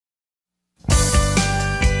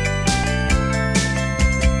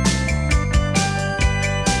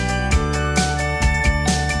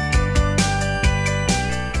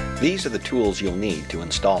These are the tools you'll need to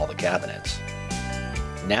install the cabinets.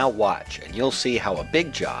 Now watch and you'll see how a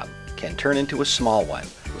big job can turn into a small one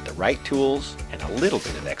with the right tools and a little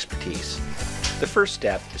bit of expertise. The first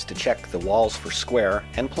step is to check the walls for square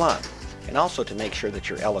and plumb, and also to make sure that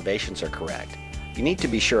your elevations are correct. You need to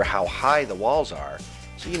be sure how high the walls are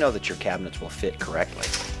so you know that your cabinets will fit correctly.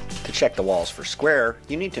 To check the walls for square,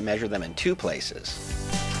 you need to measure them in two places.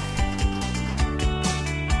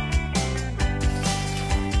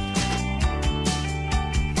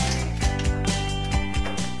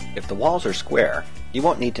 If the walls are square, you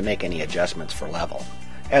won't need to make any adjustments for level.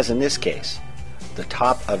 As in this case, the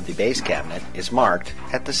top of the base cabinet is marked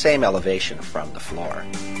at the same elevation from the floor.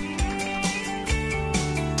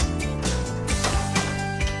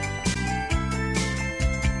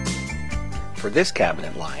 For this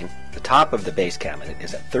cabinet line, the top of the base cabinet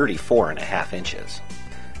is at 34.5 inches.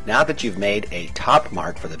 Now that you've made a top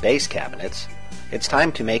mark for the base cabinets, it's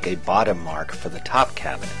time to make a bottom mark for the top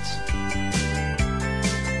cabinets.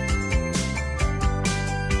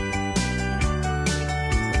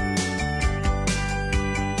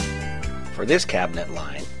 For this cabinet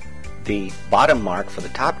line, the bottom mark for the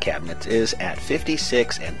top cabinets is at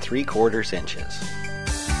 56.75 inches.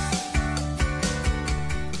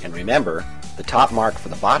 And remember, the top mark for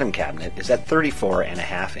the bottom cabinet is at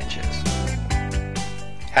 34.5 inches.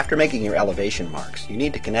 After making your elevation marks, you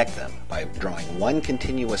need to connect them by drawing one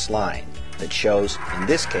continuous line that shows, in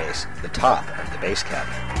this case, the top of the base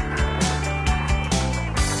cabinet.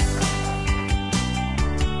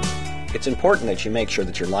 It's important that you make sure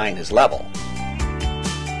that your line is level.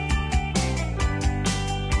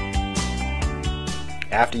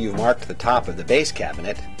 After you've marked the top of the base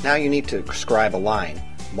cabinet, now you need to scribe a line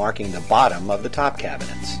marking the bottom of the top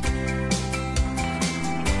cabinets.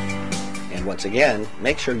 And once again,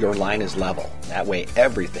 make sure your line is level. That way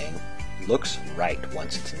everything looks right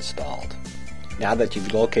once it's installed. Now that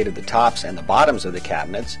you've located the tops and the bottoms of the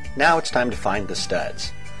cabinets, now it's time to find the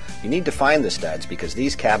studs. You need to find the studs because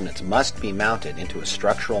these cabinets must be mounted into a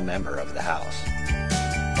structural member of the house.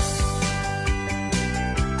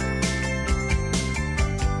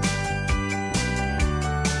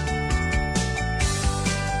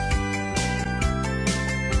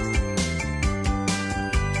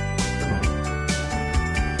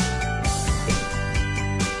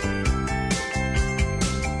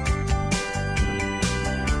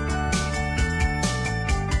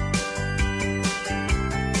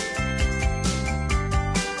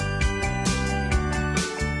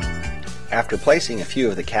 After placing a few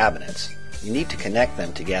of the cabinets, you need to connect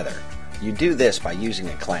them together. You do this by using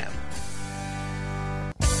a clamp.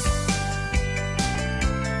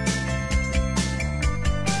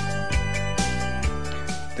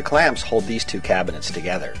 The clamps hold these two cabinets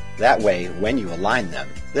together. That way, when you align them,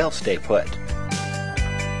 they'll stay put.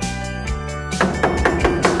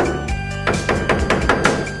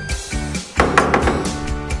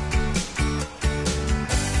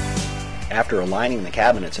 After aligning the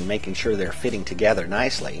cabinets and making sure they're fitting together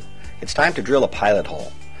nicely, it's time to drill a pilot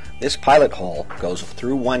hole. This pilot hole goes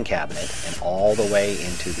through one cabinet and all the way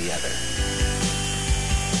into the other.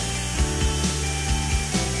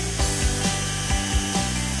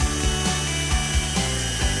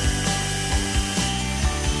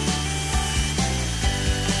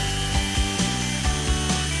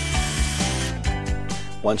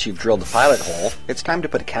 Once you've drilled the pilot hole, it's time to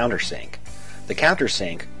put a countersink. The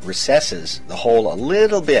countersink recesses the hole a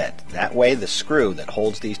little bit. That way the screw that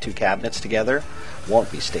holds these two cabinets together won't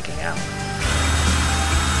be sticking out.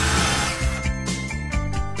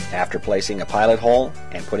 After placing a pilot hole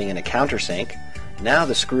and putting in a countersink, now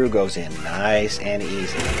the screw goes in nice and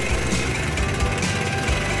easy.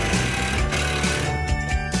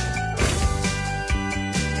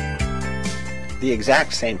 The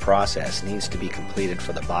exact same process needs to be completed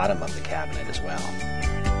for the bottom of the cabinet as well.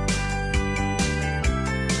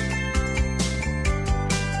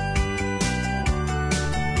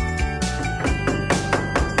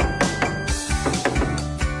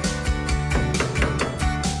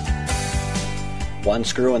 One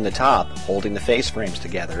screw in the top holding the face frames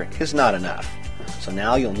together is not enough. So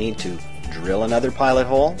now you'll need to drill another pilot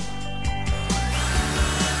hole,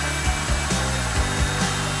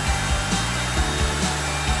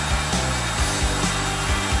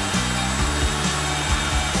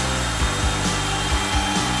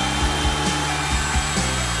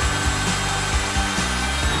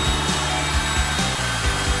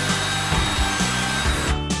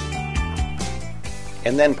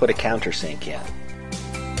 and then put a countersink in.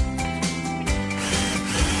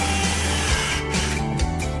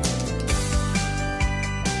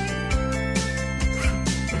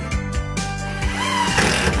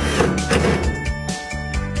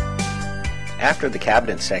 After the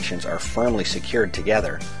cabinet sections are firmly secured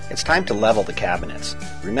together, it's time to level the cabinets.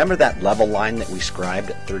 Remember that level line that we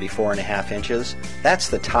scribed at 34.5 inches? That's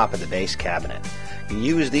the top of the base cabinet. You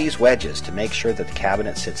use these wedges to make sure that the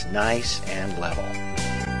cabinet sits nice and level.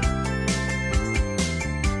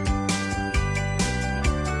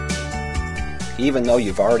 Even though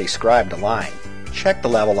you've already scribed a line, check the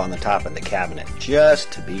level on the top of the cabinet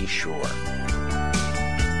just to be sure.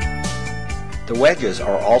 The wedges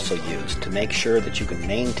are also used to make sure that you can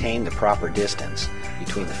maintain the proper distance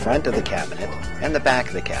between the front of the cabinet and the back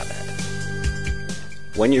of the cabinet.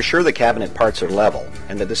 When you're sure the cabinet parts are level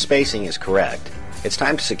and that the spacing is correct, it's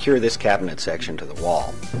time to secure this cabinet section to the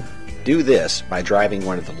wall. Do this by driving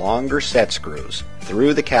one of the longer set screws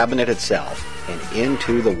through the cabinet itself and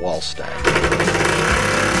into the wall stud.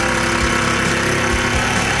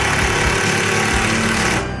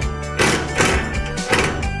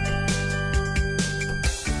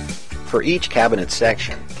 For each cabinet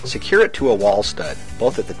section, secure it to a wall stud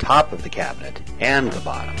both at the top of the cabinet and the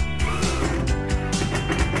bottom.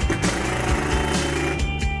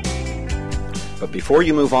 But before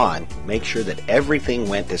you move on, make sure that everything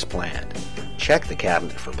went as planned. Check the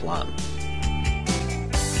cabinet for plumb.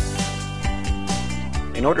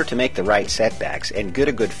 In order to make the right setbacks and get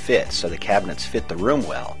a good fit so the cabinets fit the room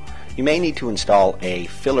well, you may need to install a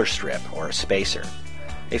filler strip or a spacer.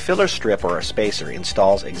 A filler strip or a spacer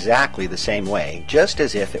installs exactly the same way, just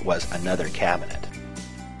as if it was another cabinet.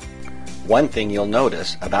 One thing you'll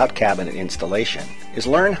notice about cabinet installation is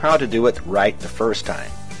learn how to do it right the first time,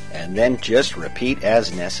 and then just repeat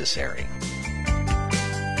as necessary.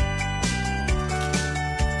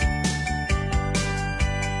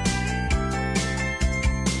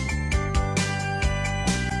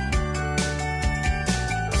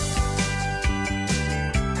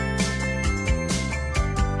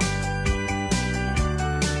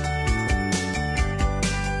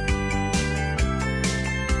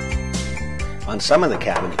 On some of the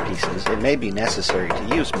cabinet pieces, it may be necessary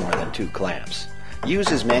to use more than 2 clamps. Use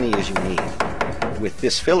as many as you need. With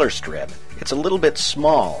this filler strip, it's a little bit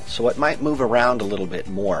small, so it might move around a little bit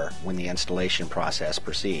more when the installation process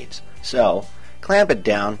proceeds. So, clamp it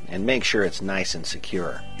down and make sure it's nice and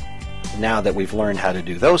secure. Now that we've learned how to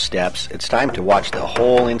do those steps, it's time to watch the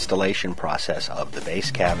whole installation process of the base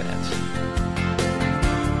cabinets.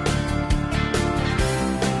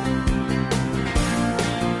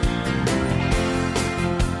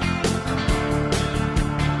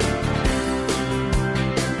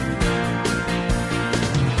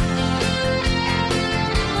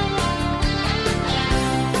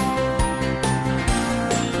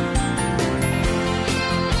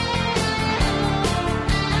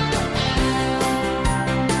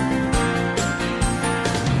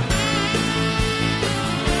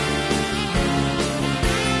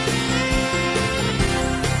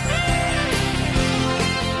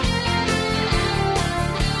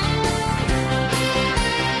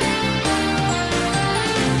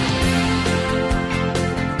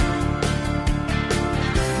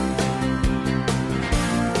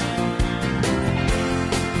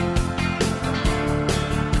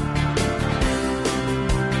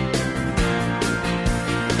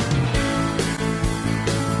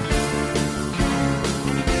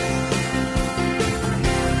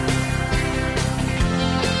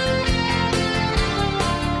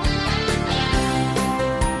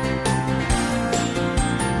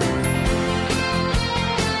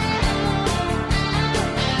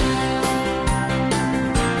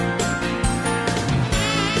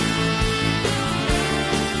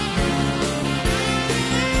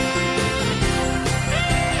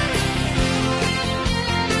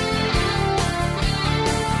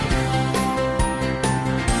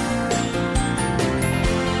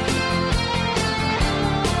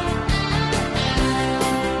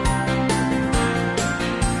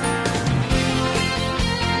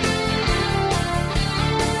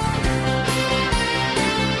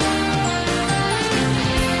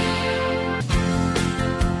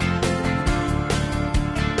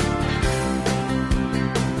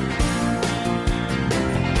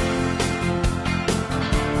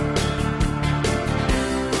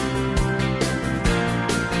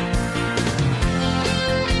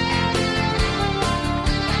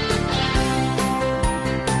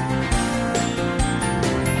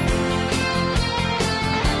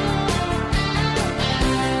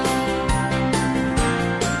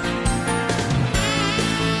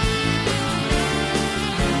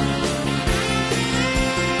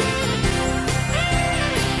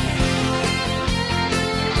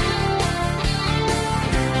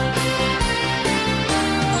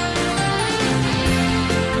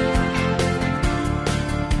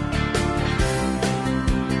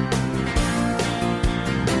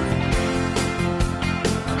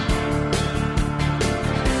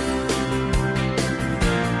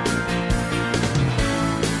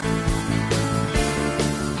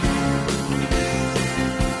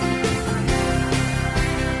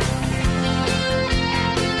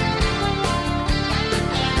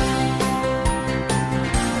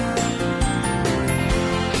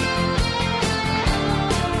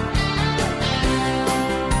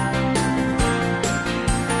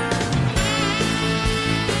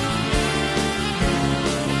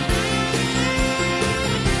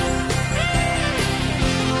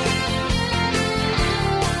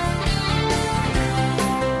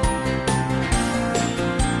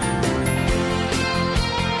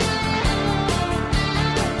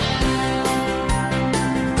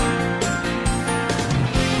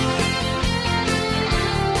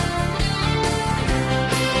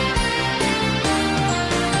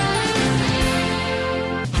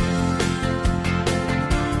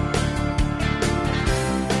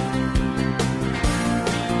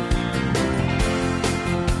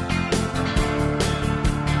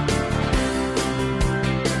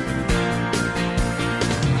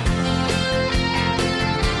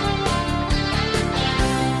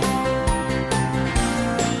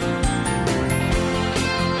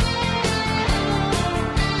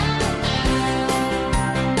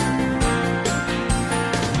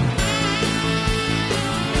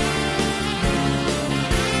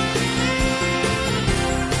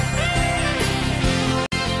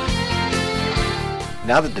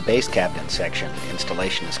 Now that the base cabinet section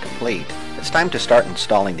installation is complete, it's time to start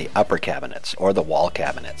installing the upper cabinets or the wall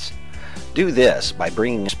cabinets. Do this by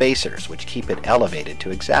bringing spacers which keep it elevated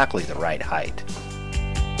to exactly the right height.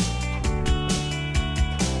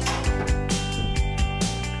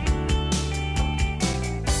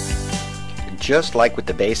 Just like with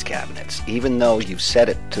the base cabinets, even though you've set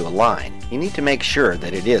it to a line, you need to make sure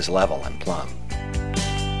that it is level and plumb.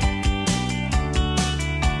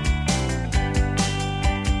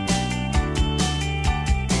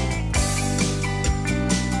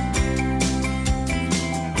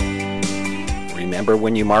 Remember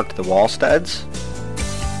when you marked the wall studs?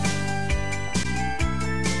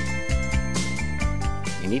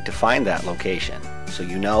 You need to find that location so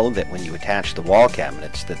you know that when you attach the wall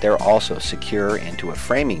cabinets that they're also secure into a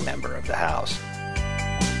framing member of the house.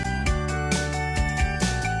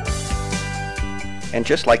 And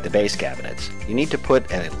just like the base cabinets, you need to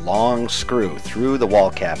put a long screw through the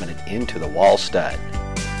wall cabinet into the wall stud.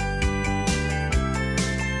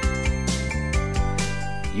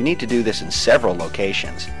 You need to do this in several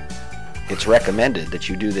locations. It's recommended that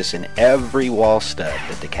you do this in every wall stud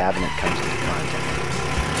that the cabinet comes into contact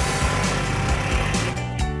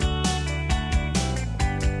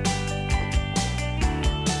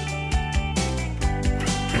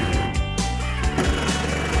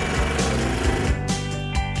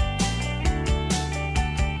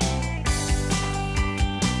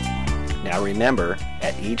with. Now remember,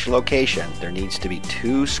 at each location there needs to be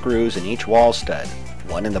 2 screws in each wall stud,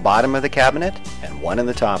 one in the bottom of the cabinet and one in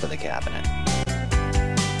the top of the cabinet.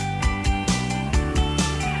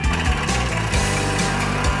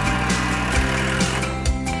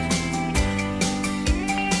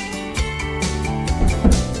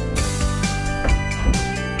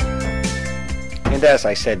 And as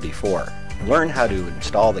I said before, learn how to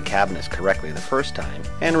install the cabinets correctly the first time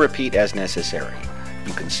and repeat as necessary.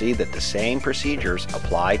 You can see that the same procedures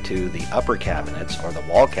apply to the upper cabinets or the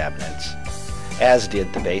wall cabinets as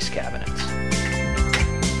did the base cabinets.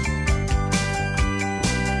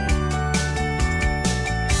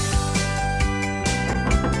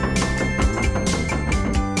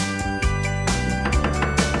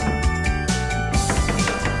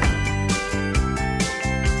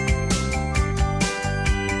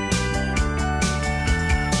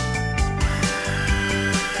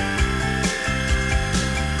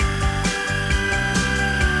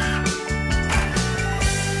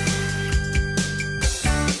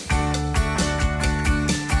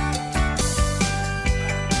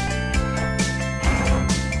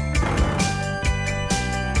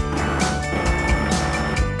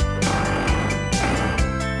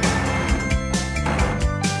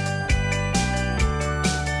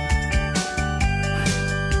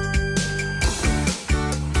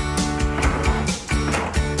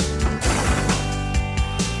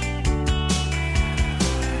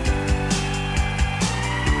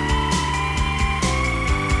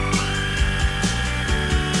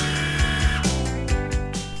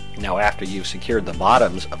 Now after you've secured the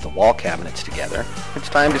bottoms of the wall cabinets together, it's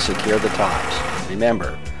time to secure the tops.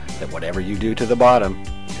 Remember that whatever you do to the bottom,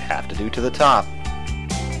 you have to do to the top.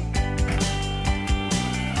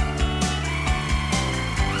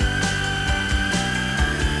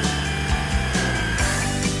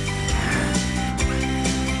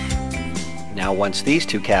 Now once these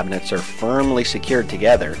 2 cabinets are firmly secured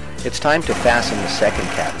together, it's time to fasten the second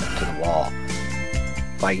cabinet to the wall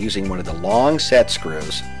by using one of the long set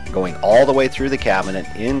screws going all the way through the cabinet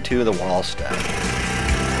into the wall stud.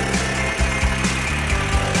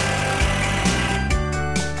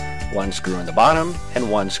 One screw in the bottom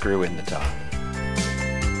and one screw in the top.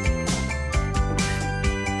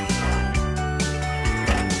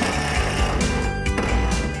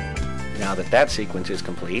 Now that sequence is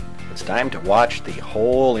complete, it's time to watch the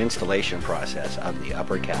whole installation process of the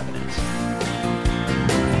upper cabinets.